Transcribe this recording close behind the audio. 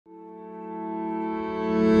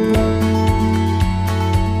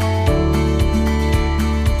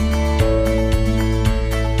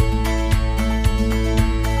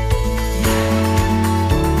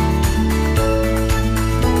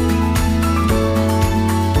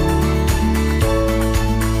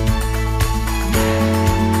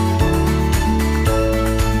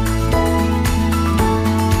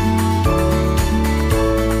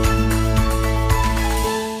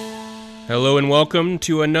Hello and welcome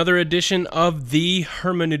to another edition of the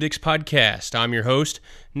Hermeneutics Podcast. I'm your host,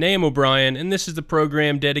 Nahum O'Brien, and this is the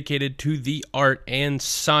program dedicated to the art and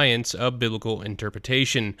science of biblical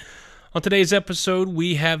interpretation. On today's episode,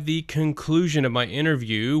 we have the conclusion of my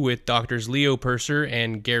interview with Drs. Leo Percer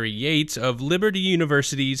and Gary Yates of Liberty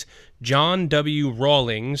University's John W.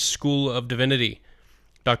 Rawlings School of Divinity.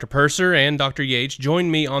 Dr. Percer and Dr. Yates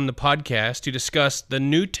joined me on the podcast to discuss the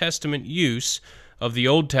New Testament use of the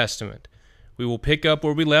Old Testament. We will pick up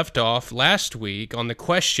where we left off last week on the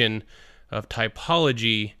question of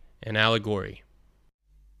typology and allegory.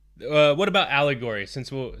 What about allegory?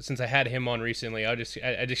 Since I had him on recently, I'd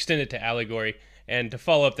extend it to allegory. And to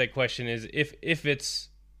follow up that question is, if it's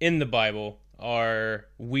in the Bible, are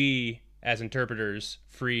we as interpreters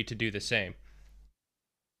free to do the same?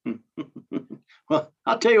 Well,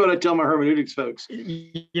 I'll tell you what I tell my hermeneutics folks.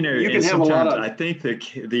 You can have a lot of. I think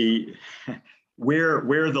the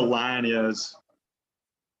where the line is,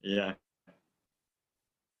 yeah.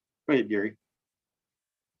 Go ahead, Gary.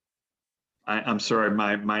 I'm sorry,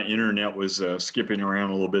 my internet was skipping around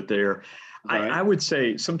a little bit there. Right. I would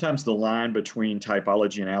say sometimes the line between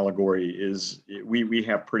typology and allegory is, we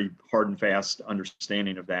have pretty hard and fast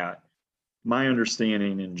understanding of that. My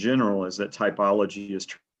understanding in general is that typology is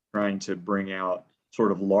trying to bring out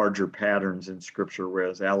sort of larger patterns in Scripture,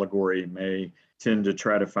 whereas allegory may tend to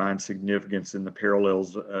try to find significance in the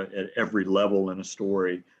parallels at every level in a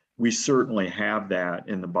story. We certainly have that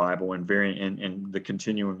in the Bible, and the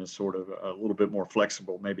continuum is sort of a little bit more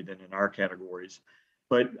flexible maybe than in our categories.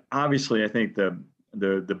 But obviously, I think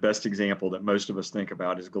the best example that most of us think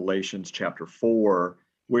about is Galatians chapter 4,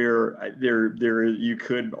 where there you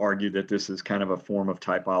could argue that this is kind of a form of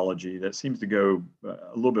typology that seems to go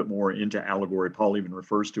a little bit more into allegory. Paul even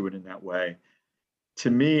refers to it in that way. To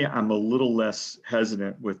me, I'm a little less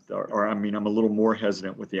hesitant I'm a little more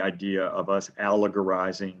hesitant with the idea of us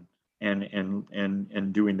allegorizing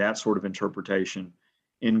and doing that sort of interpretation.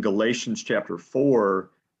 In Galatians chapter 4,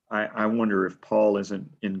 I wonder if Paul isn't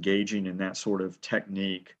engaging in that sort of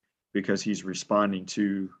technique because he's responding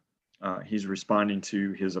to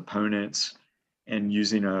his opponents and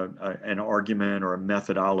using an argument or a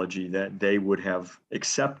methodology that they would have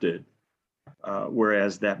accepted.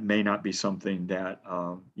 Whereas that may not be something that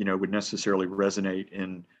would necessarily resonate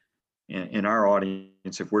in our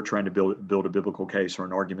audience if we're trying to build a biblical case or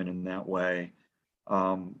an argument in that way.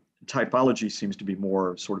 Typology seems to be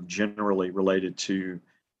more sort of generally related to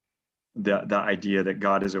the idea that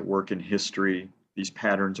God is at work in history. These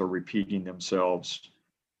patterns are repeating themselves.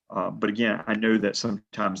 But again, I know that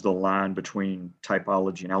sometimes the line between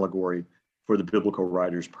typology and allegory for the biblical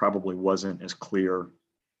writers probably wasn't as clear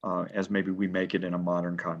as maybe we make it in a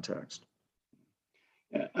modern context.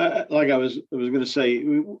 Like I was going to say,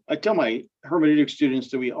 I tell my hermeneutic students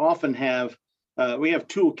that we often have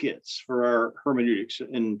toolkits for our hermeneutics,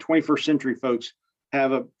 and 21st century folks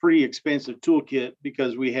have a pretty expansive toolkit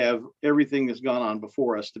because we have everything that's gone on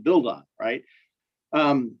before us to build on, right?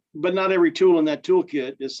 But not every tool in that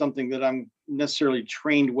toolkit is something that I'm necessarily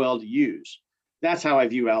trained well to use. That's how I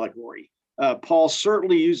view allegory. Paul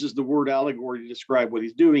certainly uses the word allegory to describe what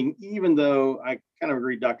he's doing, even though I kind of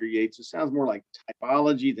agree, Dr. Yates, it sounds more like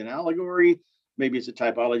typology than allegory. Maybe it's a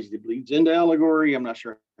typology that bleeds into allegory. I'm not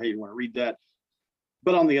sure how you want to read that.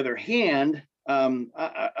 But on the other hand,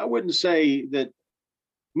 I wouldn't say that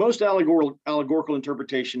most allegorical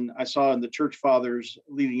interpretation I saw in the church fathers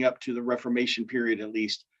leading up to the Reformation period, at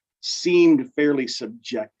least, seemed fairly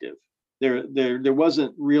subjective. There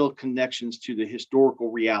wasn't real connections to the historical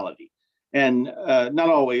reality. And not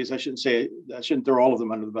always, I shouldn't throw all of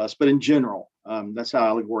them under the bus, but in general, that's how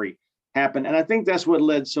allegory happened. And I think that's what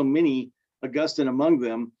led so many, Augustine among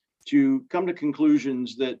them, to come to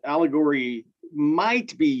conclusions that allegory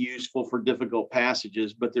might be useful for difficult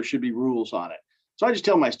passages, but there should be rules on it. So I just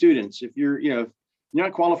tell my students, if you're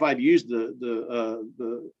not qualified to use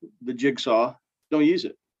the jigsaw, don't use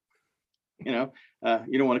it. You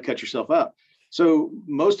don't want to cut yourself up. So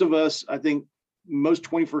most of us, I think, most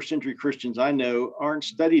 21st century Christians I know aren't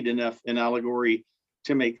studied enough in allegory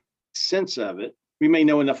to make sense of it. We may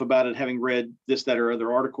know enough about it having read this, that, or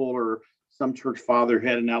other article, or some church father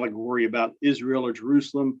had an allegory about Israel or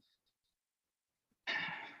Jerusalem.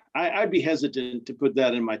 I'd be hesitant to put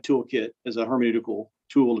that in my toolkit as a hermeneutical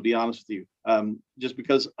tool, to be honest with you, just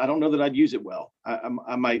because I don't know that I'd use it well.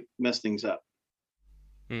 I might mess things up.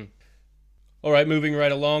 All right, moving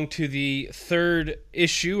right along to the third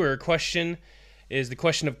issue or question is the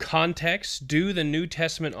question of context. Do the New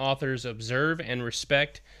Testament authors observe and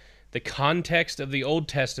respect the context of the Old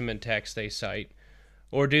Testament text they cite,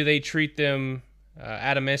 or do they treat them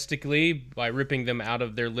atomistically by ripping them out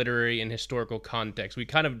of their literary and historical context? We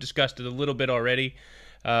kind of discussed it a little bit already,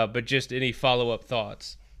 but just any follow-up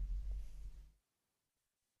thoughts?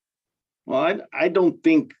 Well, I don't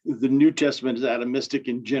think the New Testament is atomistic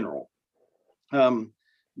in general.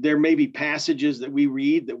 There may be passages that we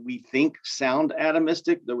read that we think sound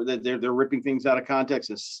atomistic, that they're ripping things out of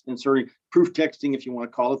context, inserting proof texting, if you want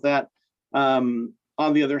to call it that.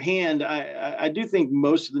 On the other hand, I do think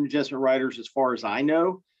most of the New Testament writers, as far as I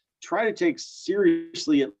know, try to take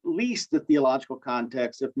seriously at least the theological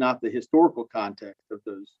context, if not the historical context of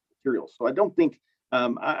those materials. So I don't think,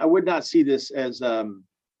 I would not see this as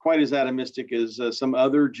quite as atomistic as some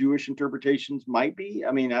other Jewish interpretations might be.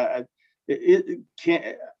 I mean,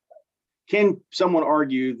 can someone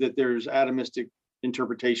argue that there's atomistic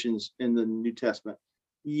interpretations in the New Testament?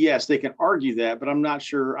 Yes, they can argue that, but I'm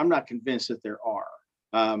not convinced that there are.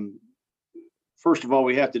 First of all,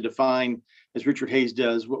 we have to define, as Richard Hayes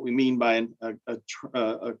does, what we mean by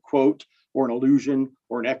a quote or an allusion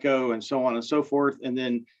or an echo and so on and so forth. And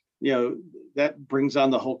then, that brings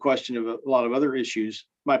on the whole question of a lot of other issues.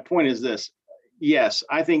 My point is this. Yes,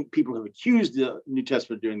 I think people have accused the New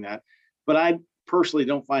Testament of doing that, but I personally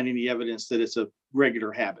don't find any evidence that it's a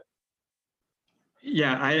regular habit.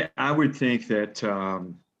 Yeah, I would think that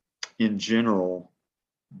in general,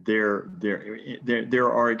 there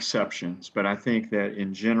are exceptions, but I think that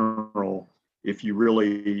in general, if you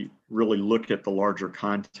really look at the larger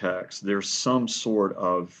context, there's some sort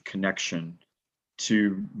of connection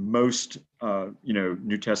to most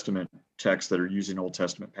New Testament texts that are using Old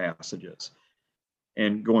Testament passages.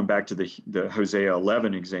 And going back to the Hosea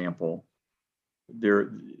 11 example,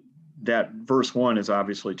 that verse 1 is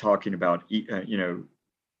obviously talking about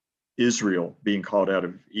Israel being called out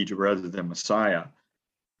of Egypt rather than Messiah.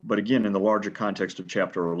 But again, in the larger context of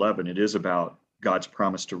chapter 11, it is about God's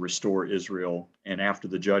promise to restore Israel, and after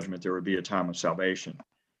the judgment, there would be a time of salvation.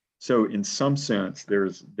 So in some sense, there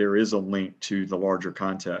is a link to the larger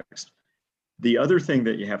context. The other thing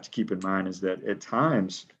that you have to keep in mind is that at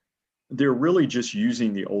times, they're really just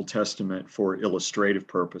using the Old Testament for illustrative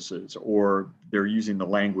purposes, or they're using the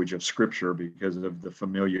language of Scripture because of the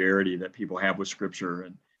familiarity that people have with Scripture,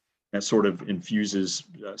 and that sort of infuses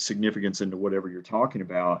significance into whatever you're talking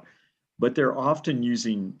about. But they're often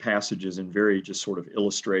using passages in very just sort of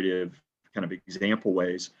illustrative kind of example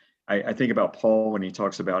ways. I think about Paul when he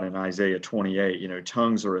talks about in Isaiah 28,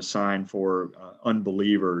 tongues are a sign for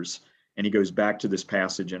unbelievers. And he goes back to this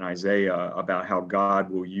passage in Isaiah about how God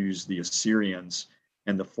will use the Assyrians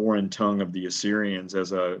and the foreign tongue of the Assyrians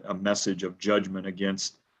as a message of judgment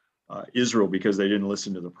against Israel because they didn't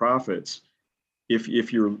listen to the prophets.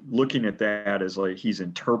 If you're looking at that as like he's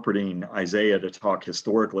interpreting Isaiah to talk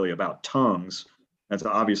historically about tongues, that's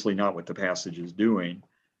obviously not what the passage is doing.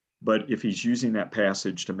 But if he's using that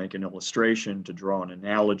passage to make an illustration, to draw an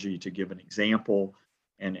analogy, to give an example,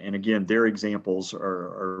 and again, their examples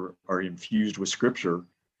are infused with Scripture,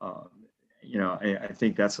 I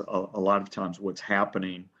think that's a lot of times what's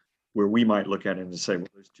happening, where we might look at it and say, well,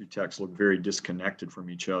 those two texts look very disconnected from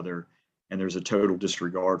each other, and there's a total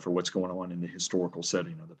disregard for what's going on in the historical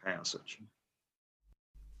setting of the passage.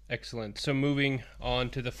 Excellent. So moving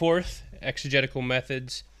on to the fourth, exegetical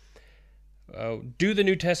methods. Do the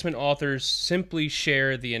New Testament authors simply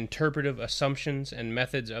share the interpretive assumptions and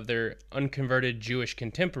methods of their unconverted Jewish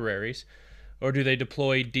contemporaries, or do they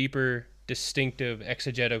deploy deeper, distinctive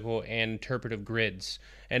exegetical and interpretive grids?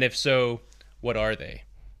 And if so, what are they?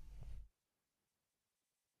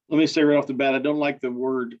 Let me say right off the bat, I don't like the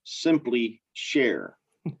word simply share.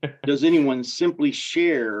 Does anyone simply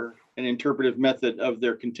share an interpretive method of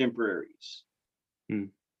their contemporaries?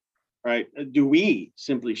 Right? Do we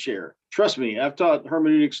simply share? Trust me, I've taught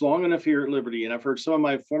hermeneutics long enough here at Liberty, and I've heard some of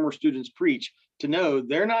my former students preach to know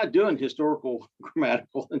they're not doing historical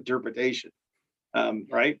grammatical interpretation,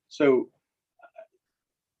 right? So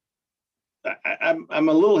I'm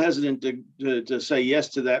a little hesitant to say yes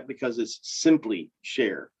to that because it's simply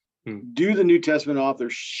share. Do the New Testament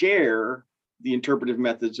authors share the interpretive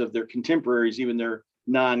methods of their contemporaries, even their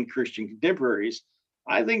non-Christian contemporaries?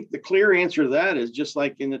 I think the clear answer to that is just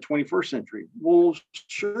like in the 21st century. Well,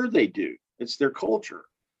 sure they do. It's their culture.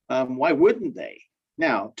 Why wouldn't they?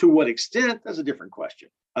 Now, to what extent? That's a different question.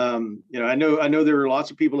 I know there are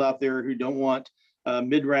lots of people out there who don't want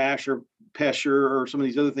Midrash or Percer or some of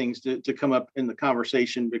these other things to come up in the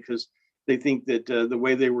conversation because they think that the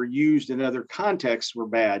way they were used in other contexts were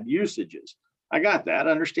bad usages. I got that.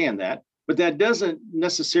 I understand that. But that doesn't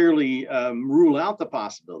necessarily rule out the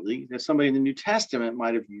possibility that somebody in the New Testament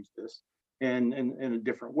might have used this in a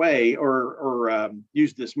different way or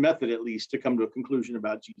used this method at least to come to a conclusion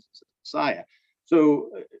about Jesus as Messiah. So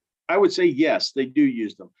I would say, yes, they do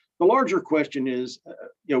use them. The larger question is,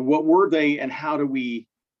 what were they and how do we,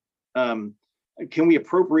 can we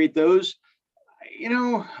appropriate those?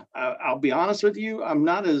 I'll be honest with you, I'm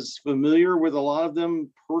not as familiar with a lot of them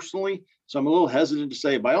personally. So I'm a little hesitant to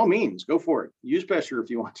say, by all means, go for it. Use Percer if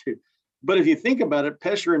you want to. But if you think about it,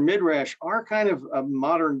 Percer and Midrash are kind of a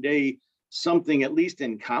modern day something, at least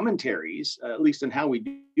in commentaries, at least in how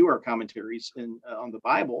we do our commentaries on the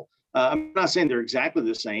Bible. I'm not saying they're exactly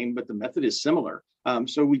the same, but the method is similar.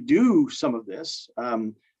 So we do some of this.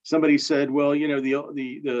 Somebody said, well,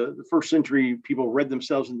 the first century people read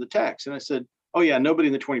themselves in the text. And I said, oh yeah, nobody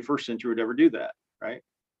in the 21st century would ever do that, right?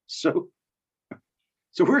 So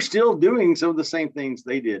we're still doing some of the same things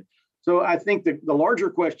they did. So I think the larger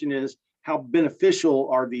question is, how beneficial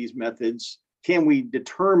are these methods? Can we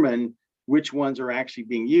determine which ones are actually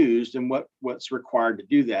being used and what's required to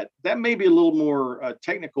do that? That may be a little more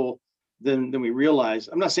technical than we realize.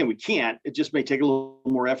 I'm not saying we can't. It just may take a little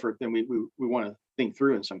more effort than we want to think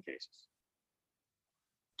through in some cases.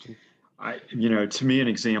 To me, an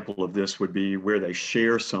example of this would be where they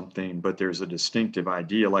share something, but there's a distinctive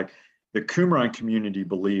idea. Like the Qumran community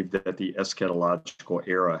believed that the eschatological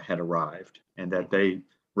era had arrived and that they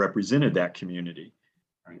represented that community.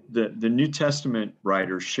 The New Testament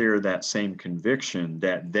writers share that same conviction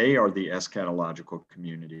that they are the eschatological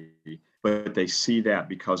community, but they see that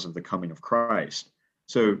because of the coming of Christ.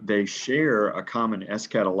 So they share a common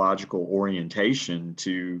eschatological orientation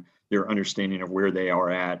to their understanding of where they are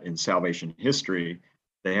at in salvation history.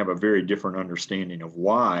 They have a very different understanding of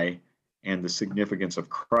why and the significance of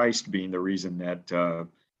Christ being the reason that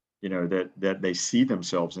that they see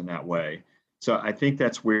themselves in that way. So I think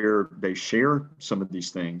that's where they share some of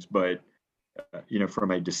these things, but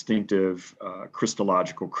from a distinctive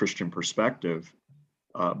Christological Christian perspective,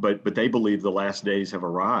 but they believe the last days have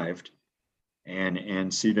arrived,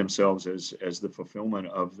 and see themselves as the fulfillment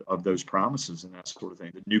of those promises and that sort of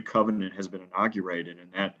thing. The new covenant has been inaugurated,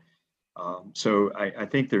 and that. So I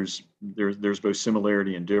think there's both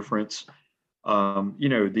similarity and difference.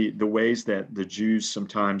 The ways that the Jews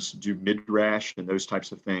sometimes do midrash and those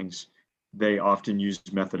types of things, they often use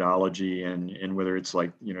methodology and whether it's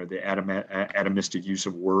like the atomistic use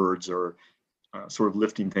of words or sort of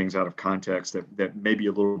lifting things out of context that may be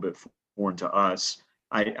a little bit foreign to us.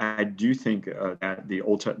 I do think that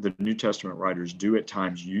the New Testament writers do at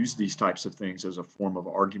times use these types of things as a form of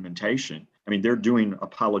argumentation. I mean, they're doing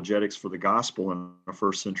apologetics for the gospel in a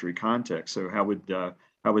first century context. So how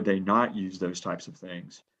would they not use those types of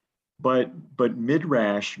things? But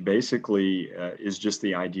midrash basically is just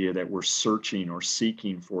the idea that we're searching or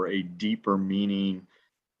seeking for a deeper meaning,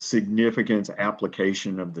 significance,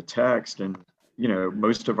 application of the text. And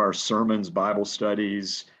most of our sermons, Bible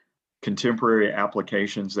studies, contemporary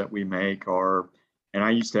applications that we make are, and I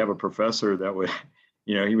used to have a professor that would,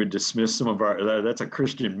 he would dismiss some of that's a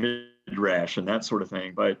Christian midrash and that sort of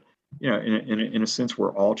thing. But, in a sense,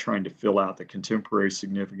 we're all trying to fill out the contemporary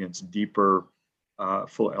significance deeper,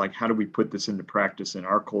 like how do we put this into practice in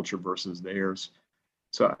our culture versus theirs?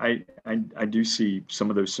 So I do see some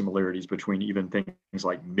of those similarities between even things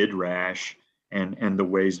like midrash and the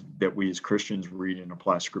ways that we as Christians read and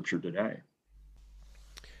apply scripture today.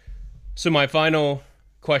 So my final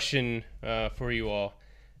question for you all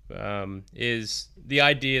is the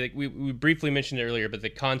idea that we briefly mentioned earlier, but the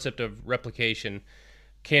concept of replication.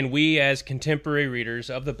 Can we, as contemporary readers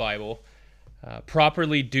of the Bible,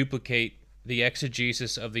 properly duplicate the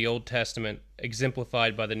exegesis of the Old Testament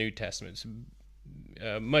exemplified by the New Testament?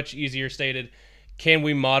 Much easier stated, can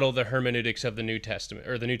we model the hermeneutics of the New Testament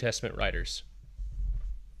or the New Testament writers?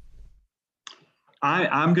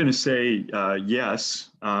 I'm going to say yes,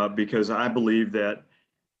 because I believe that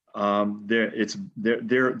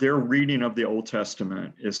their reading of the Old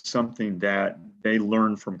Testament is something that they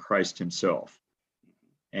learn from Christ Himself,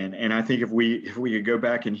 and I think if we could go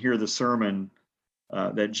back and hear the sermon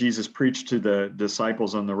that Jesus preached to the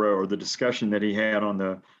disciples on the road, or the discussion that He had on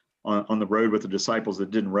the road with the disciples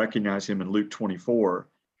that didn't recognize Him in Luke 24.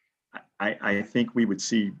 I think we would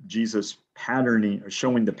see Jesus patterning, or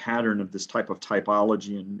showing the pattern of this type of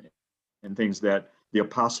typology and things that the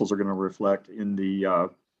apostles are going to reflect in the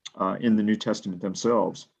New Testament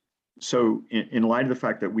themselves. So in light of the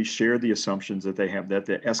fact that we share the assumptions that they have, that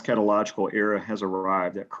the eschatological era has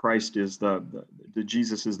arrived, that Christ is the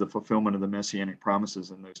Jesus is the fulfillment of the messianic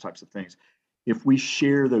promises and those types of things, if we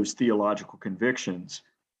share those theological convictions,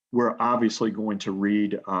 we're obviously going to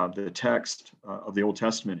read the text of the Old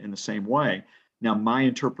Testament in the same way. Now, my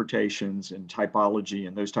interpretations and typology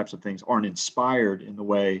and those types of things aren't inspired in the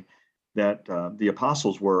way that the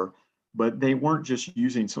apostles were, but they weren't just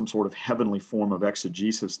using some sort of heavenly form of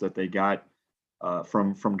exegesis that they got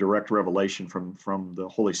from direct revelation from the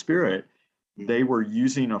Holy Spirit. They were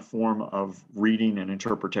using a form of reading and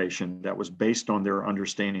interpretation that was based on their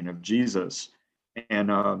understanding of Jesus.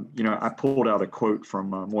 And I pulled out a quote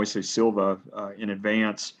from Moises Silva in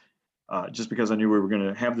advance, just because I knew we were going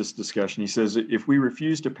to have this discussion. He says, if we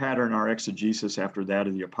refuse to pattern our exegesis after that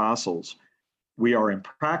of the apostles, we are in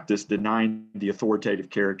practice denying the authoritative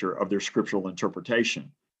character of their scriptural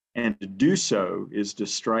interpretation. And to do so is to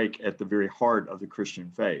strike at the very heart of the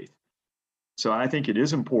Christian faith. So I think it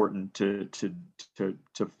is important to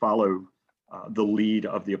follow the lead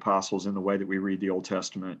of the apostles in the way that we read the Old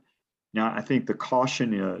Testament. Now, I think the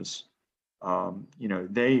caution is,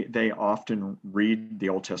 they often read the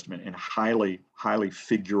Old Testament in highly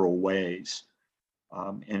figural ways,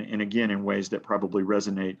 and again in ways that probably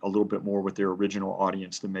resonate a little bit more with their original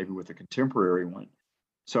audience than maybe with a contemporary one.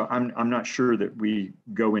 So I'm not sure that we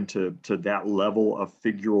go into that level of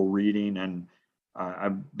figural reading. And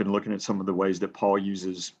I've been looking at some of the ways that Paul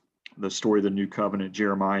uses the story of the New Covenant,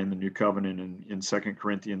 Jeremiah and the New Covenant in 2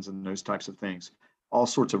 Corinthians and those types of things. All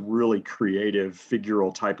sorts of really creative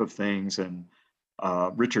figural type of things. And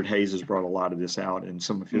Richard Hayes has brought a lot of this out in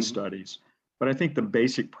some of his studies. But I think the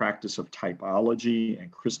basic practice of typology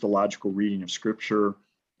and Christological reading of Scripture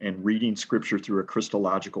and reading Scripture through a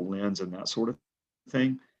Christological lens and that sort of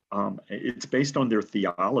thing, it's based on their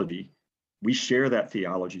theology. We share that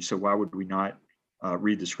theology, so why would we not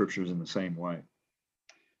read the Scriptures in the same way?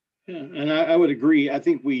 Yeah, and I would agree. I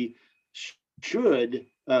think we should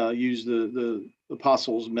use the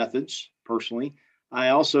apostles' methods personally. I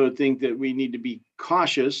also think that we need to be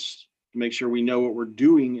cautious to make sure we know what we're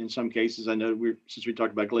doing in some cases. I know since we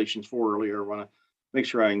talked about Galatians 4 earlier, I want to make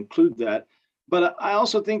sure I include that. But I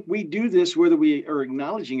also think we do this whether we are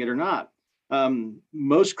acknowledging it or not.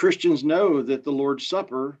 Most Christians know that the Lord's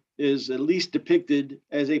Supper is at least depicted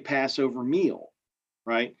as a Passover meal,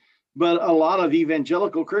 right? But a lot of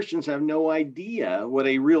evangelical Christians have no idea what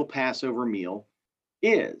a real Passover meal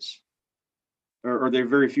is, or there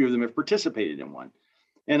very few of them have participated in one.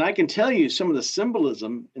 And I can tell you some of the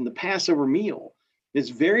symbolism in the Passover meal is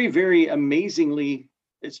very, very amazingly,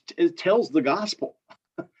 it tells the gospel.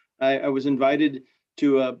 I was invited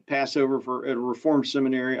to a Passover at a Reformed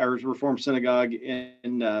seminary, or Reformed synagogue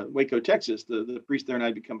in Waco, Texas. The priest there and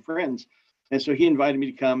I become friends. And so he invited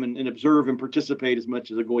me to come and observe and participate as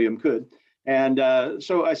much as a goyim could. And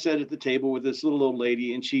so I sat at the table with this little old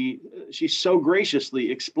lady, and she so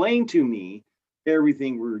graciously explained to me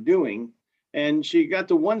everything we were doing. And she got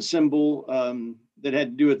to one symbol that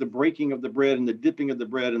had to do with the breaking of the bread and the dipping of the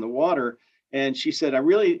bread in the water. And she said, I'm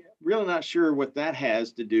really not sure what that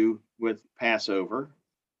has to do with Passover.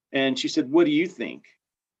 And she said, what do you think?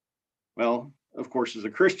 Well, of course, as a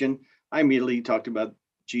Christian, I immediately talked about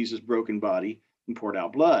Jesus' broken body and poured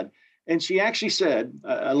out blood. And she actually said,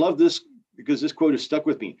 I love this because this quote has stuck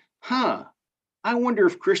with me. I wonder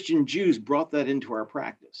if Christian Jews brought that into our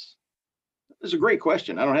practice. It's a great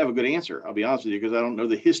question. I don't have a good answer, I'll be honest with you, because I don't know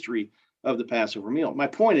the history of the Passover meal. My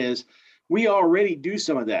point is, we already do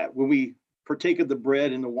some of that when we partake of the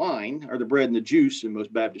bread and the wine, or the bread and the juice in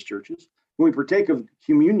most Baptist churches. When we partake of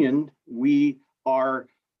communion, we are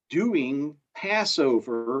doing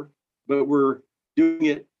Passover, but we're doing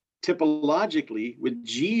it typologically with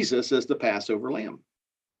Jesus as the Passover lamb,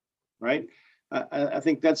 right? I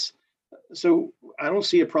think that's, so I don't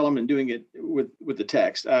see a problem in doing it with the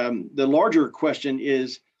text. The larger question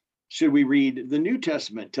is, should we read the New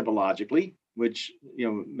Testament typologically, which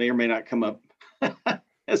may or may not come up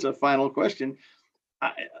as a final question.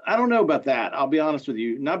 I don't know about that. I'll be honest with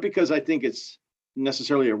you. Not because I think it's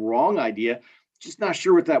necessarily a wrong idea, just not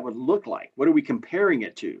sure what that would look like. What are we comparing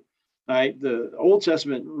it to? Right? The Old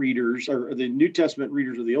Testament readers, or the New Testament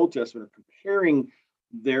readers of the Old Testament, are comparing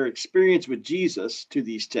their experience with Jesus to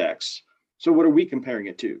these texts. So what are we comparing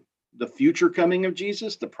it to? The future coming of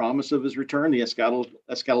Jesus, the promise of his return, the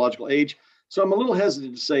eschatological age. So I'm a little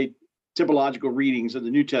hesitant to say typological readings of the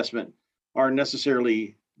New Testament are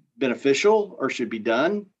necessarily beneficial or should be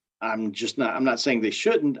done. I'm not saying they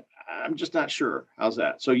shouldn't. I'm just not sure. How's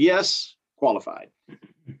that? So yes, qualified.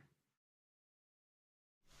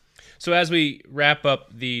 So as we wrap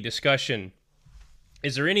up the discussion,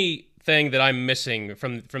 is there anything that I'm missing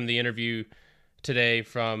from the interview today,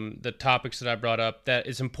 from the topics that I brought up, that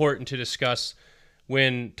is important to discuss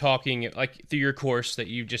when talking, like through your course that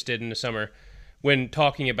you just did in the summer, when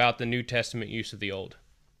talking about the New Testament use of the Old?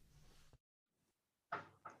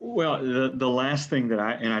 Well, the last thing that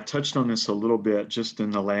I touched on this a little bit just in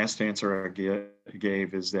the last answer I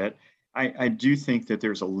gave, is that I do think that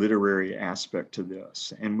there's a literary aspect to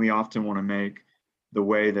this, and we often want to make the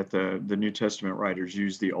way that the New Testament writers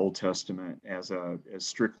use the Old Testament as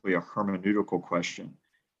strictly a hermeneutical question.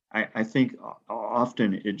 I think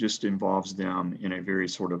often it just involves them in a very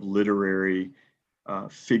sort of literary,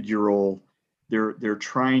 figural. They're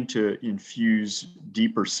trying to infuse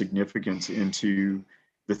deeper significance into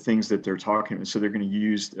the things that they're talking about. So they're going to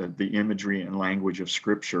use the imagery and language of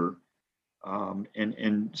Scripture,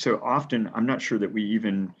 and so often I'm not sure that we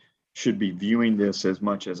even should be viewing this as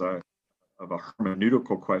much as a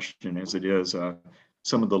hermeneutical question as it is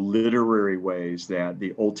some of the literary ways that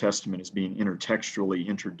the Old Testament is being intertextually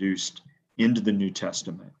introduced into the New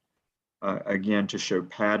Testament, again, to show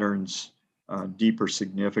patterns, deeper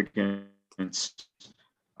significance,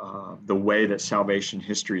 the way that salvation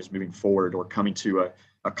history is moving forward or coming to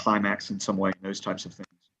a climax in some way, those types of things.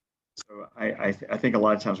 So I think a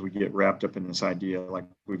lot of times we get wrapped up in this idea, like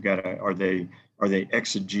we've got to, are they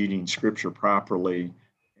exegeting Scripture properly?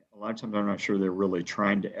 A lot of times I'm not sure they're really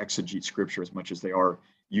trying to exegete Scripture as much as they are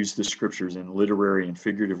use the Scriptures in literary and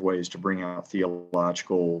figurative ways to bring out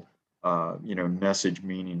theological, message,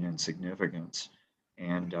 meaning, and significance.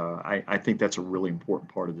 And I think that's a really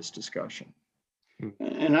important part of this discussion.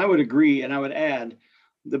 And I would agree, and I would add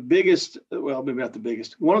the biggest, well, maybe not the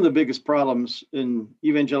biggest, one of the biggest problems in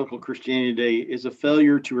evangelical Christianity today is a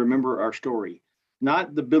failure to remember our story.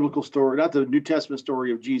 Not the biblical story, not the New Testament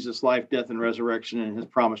story of Jesus' life, death, and resurrection and his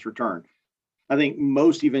promised return. I think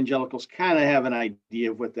most evangelicals kind of have an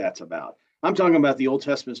idea of what that's about. I'm talking about the Old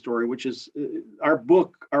Testament story, which is our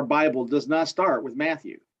book, our Bible does not start with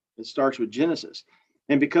Matthew. It starts with Genesis.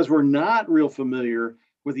 And because we're not real familiar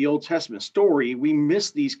with the Old Testament story, we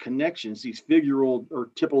miss these connections, these figural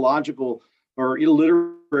or typological or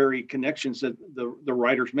literary connections that the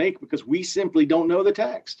writers make because we simply don't know the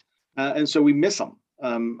text. And so we miss them.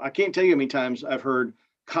 I can't tell you how many times I've heard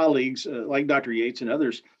colleagues like Dr. Yates and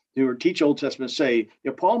others who teach Old Testament say,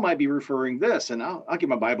 Paul might be referring this. And I'll get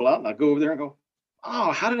my Bible out and I'll go over there and go,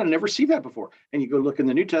 oh, how did I never see that before? And you go look in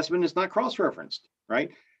the New Testament, it's not cross-referenced,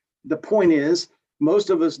 right? The point is,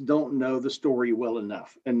 most of us don't know the story well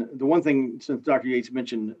enough. And the one thing, since Dr. Yates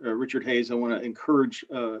mentioned Richard Hayes, I want to encourage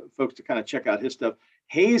folks to kind of check out his stuff.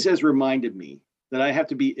 Hayes has reminded me that I have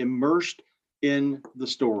to be immersed in the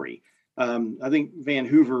story. I think Van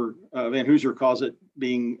Hooser calls it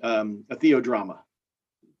being a theodrama,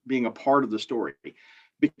 being a part of the story.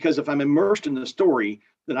 Because if I'm immersed in the story,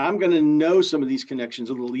 then I'm going to know some of these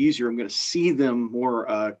connections a little easier. I'm going to see them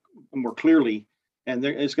more clearly, and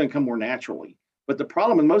it's going to come more naturally. But the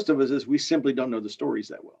problem with most of us is we simply don't know the stories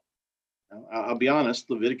that well. I'll be honest,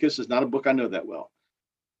 Leviticus is not a book I know that well.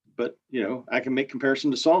 But, I can make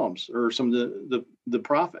comparison to Psalms or some of the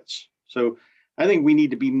prophets. So I think we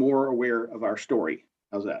need to be more aware of our story.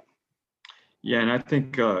 How's that? Yeah, and I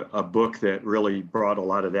think a book that really brought a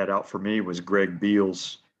lot of that out for me was Greg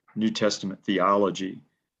Beale's New Testament Theology,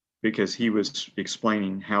 because he was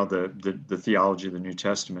explaining how the theology of the New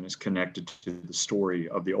Testament is connected to the story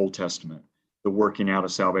of the Old Testament, the working out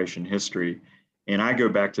of salvation history. And I go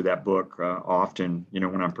back to that book often,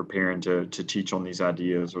 when I'm preparing to teach on these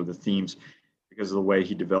ideas or the themes, because of the way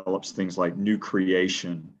he develops things like new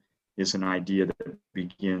creation is an idea that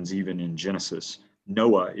begins even in Genesis.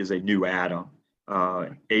 Noah is a new Adam.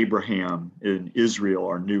 Abraham and Israel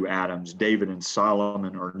are new Adams. David and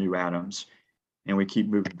Solomon are new Adams. And we keep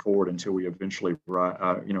moving forward until we eventually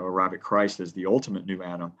arrive at Christ as the ultimate new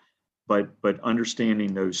Adam. But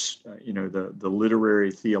understanding those, the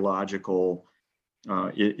literary, theological,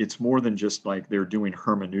 it's more than just like they're doing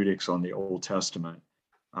hermeneutics on the Old Testament.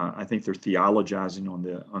 I think they're theologizing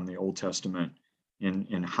on the Old Testament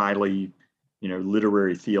in highly,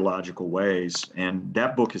 literary theological ways. And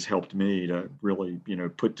that book has helped me to really,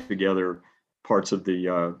 put together parts of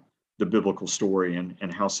the biblical story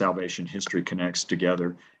and how salvation history connects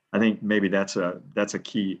together. I think maybe that's a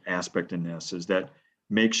key aspect in this, is that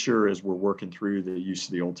make sure as we're working through the use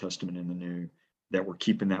of the Old Testament and the New, that we're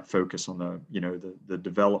keeping that focus on the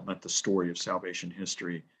development, the story of salvation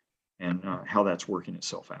history, and how that's working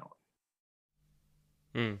itself out.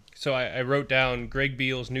 So I wrote down Greg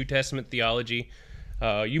Beale's New Testament Theology.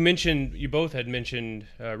 You both had mentioned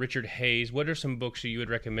Richard Hayes. What are some books that you would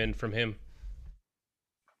recommend from him?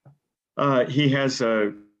 He has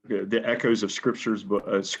the Echoes of Scripture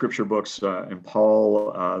books and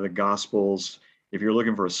Paul, the Gospels. If you're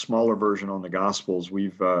looking for a smaller version on the Gospels,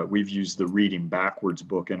 we've used the Reading Backwards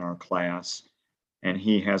book in our class, and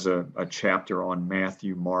he has a chapter on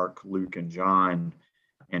Matthew, Mark, Luke, and John,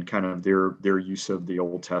 and kind of their use of the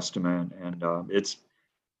Old Testament. And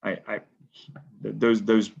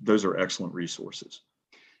those are excellent resources.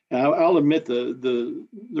 I'll admit the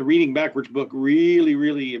reading backwards book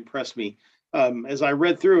really impressed me. As I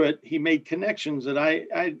read through it, he made connections that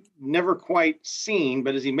I never quite seen,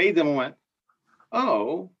 but as he made them, I went,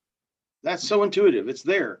 "Oh, that's so intuitive. It's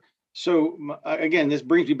there." So again, this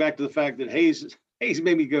brings me back to the fact that Hayes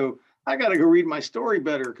made me go, "I got to go read my story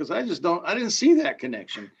better because I didn't see that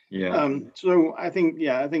connection." Yeah. So I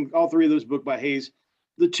think all three of those books by Hayes.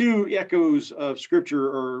 The two echoes of scripture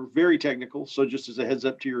are very technical. So just as a heads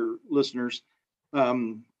up to your listeners,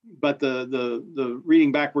 but the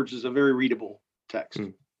reading backwards is a very readable text.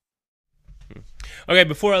 Okay,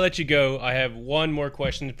 before I let you go, I have one more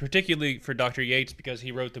question, particularly for Dr. Yates, because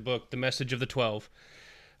he wrote the book, The Message of the 12.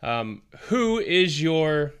 Who is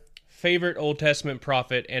your favorite Old Testament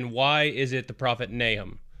prophet, and why is it the prophet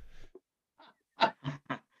Nahum?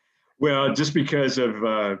 Well, just because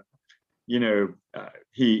of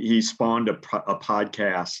he spawned a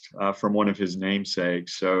podcast from one of his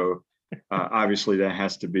namesakes, so obviously that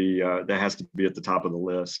has to be at the top of the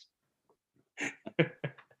list.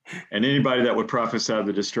 And anybody that would prophesy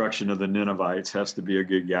the destruction of the Ninevites has to be a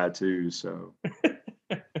good guy too. So,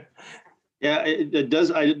 yeah, it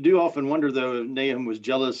does. I do often wonder though if Nahum was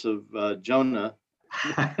jealous of Jonah.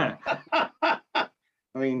 I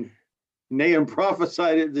mean, Nahum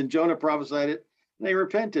prophesied it, then Jonah prophesied it, and they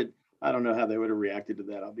repented. I don't know how they would have reacted to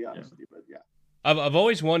that. I'll be honest with you, but yeah. I've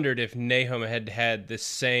always wondered if Nahum had the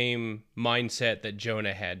same mindset that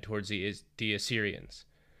Jonah had towards the Assyrians.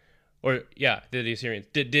 Or, yeah, the Assyrians.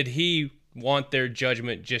 Did he want their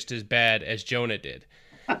judgment just as bad as Jonah did?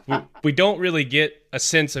 We don't really get a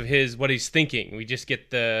sense of what he's thinking. We just get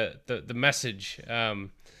the message.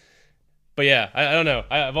 But yeah, I don't know.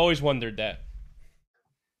 I've always wondered that.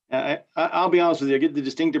 I'll be honest with you. I get the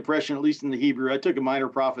distinct impression, at least in the Hebrew. I took a minor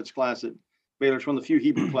prophets class at Baylor. It's one of the few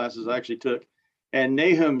Hebrew classes I actually took. And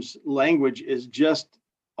Nahum's language is just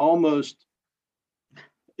almost,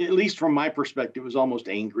 at least from my perspective, was almost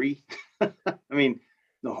angry. I mean,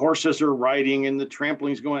 the horses are riding and the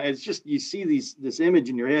trampoline's going. It's just, you see this image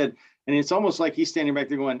in your head, and it's almost like he's standing back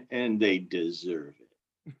there going, and they deserve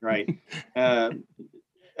it, right?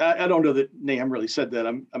 I don't know that Nahum really said that.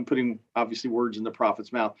 I'm putting obviously words in the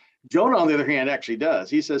prophet's mouth. Jonah, on the other hand, actually does.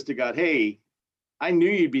 He says to God, "Hey, I knew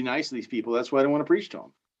you'd be nice to these people. That's why I don't want to preach to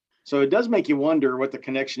them." So it does make you wonder what the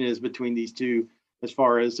connection is between these two, as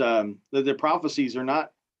far as the prophecies are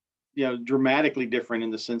not, dramatically different in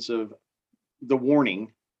the sense of the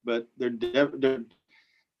warning, but they're at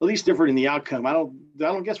least different in the outcome. I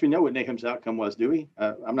don't guess we know what Nahum's outcome was, do we?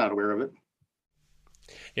 I'm not aware of it.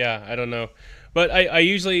 Yeah, I don't know. But I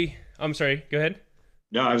usually, I'm sorry, go ahead.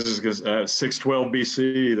 No, I was just going to 612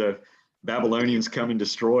 BC, the Babylonians come and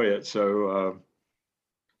destroy it. So,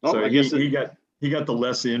 he got the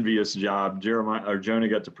less envious job. Jonah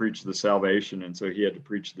got to preach the salvation, and so he had to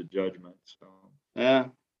preach the judgment. So yeah.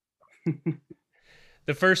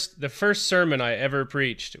 The first sermon I ever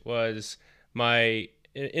preached was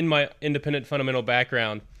in my independent fundamental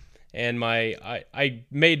background. And I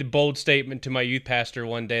made a bold statement to my youth pastor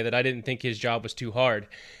one day that I didn't think his job was too hard,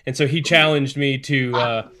 and so he challenged me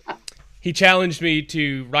to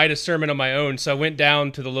write a sermon on my own. So I went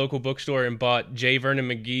down to the local bookstore and bought J. Vernon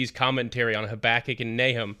McGee's commentary on Habakkuk and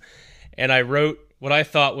Nahum, and I wrote what I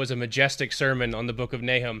thought was a majestic sermon on the book of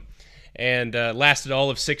Nahum, and lasted all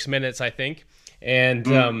of 6 minutes, I think, and.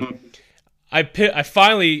 I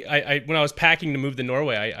finally, when I was packing to move to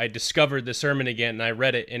Norway, I discovered the sermon again, and I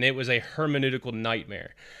read it, and it was a hermeneutical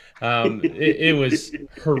nightmare. It was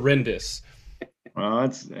horrendous.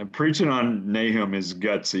 Well, preaching on Nahum is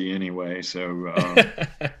gutsy anyway, so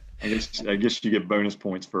I guess you get bonus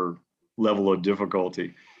points for level of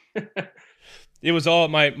difficulty. It was all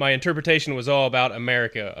my interpretation was all about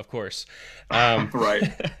America, of course.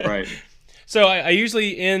 Right. So I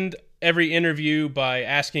usually end every interview by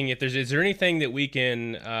asking if is there anything that we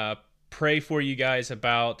can pray for you guys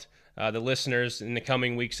about, the listeners in the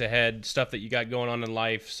coming weeks ahead, stuff that you got going on in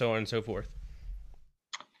life, so on and so forth.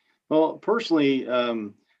 Well, personally,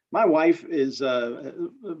 my wife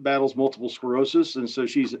battles multiple sclerosis, and so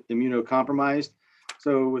she's immunocompromised.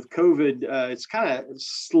 So with COVID, it's kind of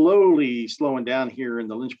slowly slowing down here in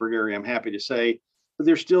the Lynchburg area, I'm happy to say. But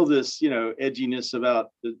there's still this, edginess about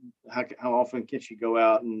how often can she go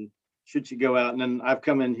out and should she go out. And then I've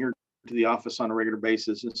come in here to the office on a regular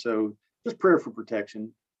basis. And so just prayer for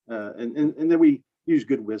protection. And then we use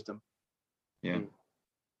good wisdom. Yeah.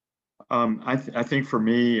 I think for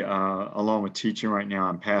me, along with teaching right now,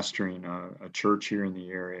 I'm pastoring a church here in the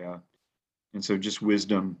area. And so just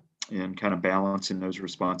wisdom and kind of balancing those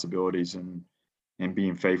responsibilities and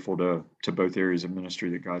being faithful to both areas of ministry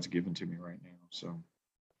that God's given to me right now. So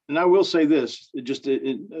And I will say this, just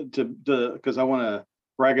because I want to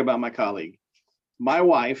brag about my colleague. My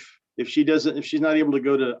wife, if she's not able to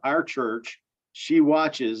go to our church, she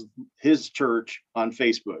watches his church on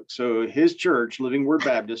Facebook. So his church, Living Word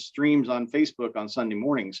Baptist, streams on Facebook on Sunday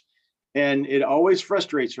mornings. And it always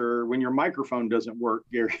frustrates her when your microphone doesn't work,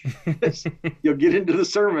 Gary. You'll get into the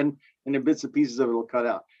sermon and the bits and pieces of it will cut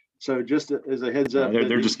out. So just as a heads up.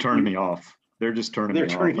 They're just turning me off. They're just turning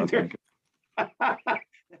me off, I think.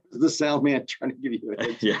 The sound man trying to give you a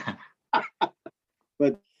heads up. Yeah.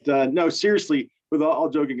 But no, seriously, with all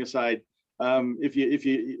joking aside,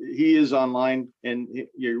 he is online, and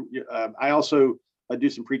I also do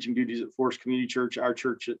some preaching duties at Forest Community Church. Our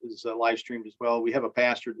church is live streamed as well. We have a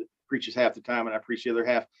pastor that preaches half the time, and I preach the other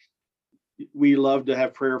half. We love to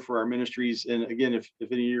have prayer for our ministries, and again, if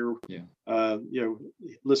any of your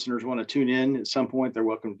listeners want to tune in at some point, they're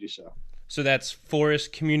welcome to do so. So that's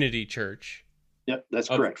Forest Community Church. Yep, that's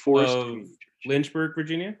correct. Forest Community Church. Lynchburg,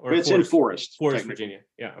 Virginia, or it's in Forest, Virginia.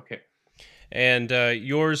 Yeah, okay. And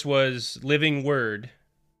yours was Living Word.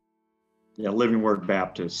 Yeah, Living Word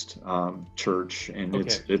Baptist Church, and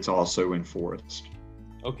it's also in Forest.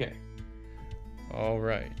 Okay. All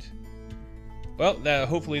right. Well,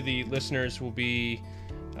 hopefully the listeners will be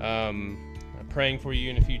praying for you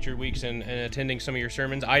in the future weeks and attending some of your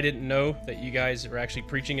sermons. I didn't know that you guys are actually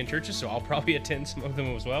preaching in churches, so I'll probably attend some of them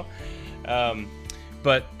as well.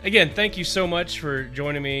 But again, thank you so much for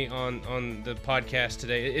joining me on the podcast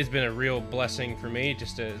today. It's been a real blessing for me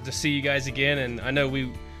just to see you guys again. And I know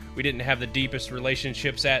we didn't have the deepest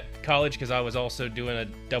relationships at college because I was also doing a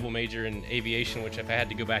double major in aviation, which if I had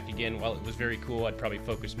to go back again, while it was very cool, I'd probably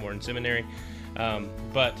focus more in seminary.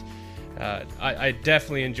 But I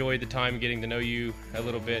definitely enjoyed the time getting to know you a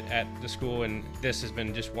little bit at the school, and this has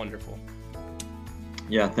been just wonderful.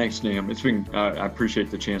 Yeah, thanks, Liam. It's been. I appreciate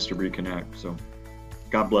the chance to reconnect. So,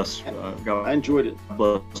 God bless. I enjoyed it.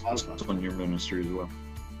 God bless on your ministry as well.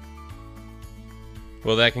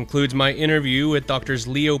 Well, that concludes my interview with Drs.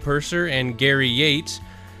 Leo Percer and Gary Yates.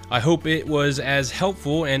 I hope it was as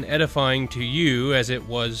helpful and edifying to you as it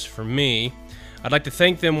was for me. I'd like to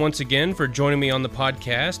thank them once again for joining me on the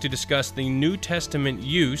podcast to discuss the New Testament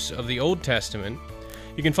use of the Old Testament.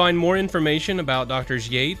 You can find more information about Drs.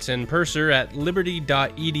 Yates and Percer at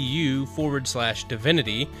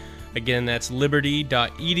liberty.edu/divinity. Again, that's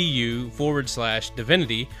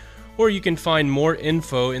liberty.edu/divinity. Or you can find more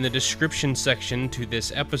info in the description section to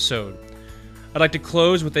this episode. I'd like to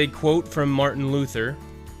close with a quote from Martin Luther.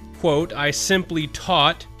 Quote, "I simply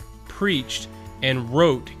taught, preached, and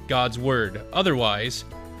wrote God's Word. Otherwise,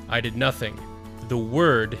 I did nothing. The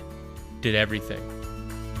Word did everything."